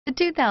The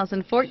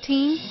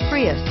 2014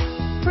 Prius.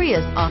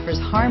 Prius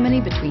offers harmony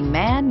between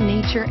man,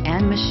 nature,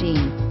 and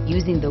machine.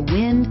 Using the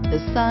wind,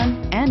 the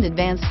sun, and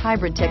advanced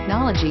hybrid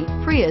technology,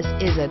 Prius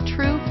is a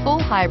true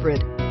full hybrid.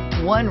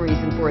 One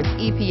reason for its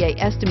EPA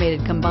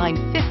estimated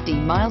combined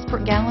 50 miles per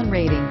gallon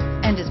rating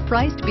and is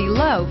priced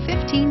below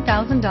 $15,000.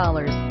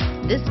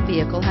 This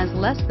vehicle has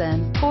less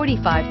than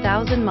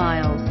 45,000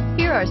 miles.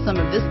 Here are some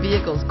of this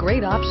vehicle's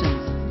great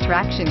options: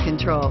 traction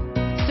control,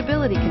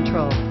 stability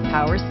control,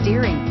 power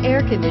steering,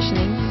 air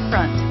conditioning,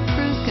 front,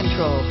 cruise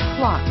control,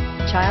 clock,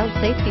 child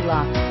safety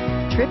locks,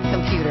 trip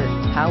computer,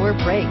 power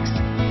brakes,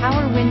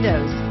 power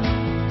windows.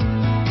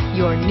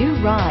 Your new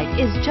ride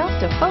is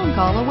just a phone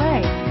call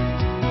away.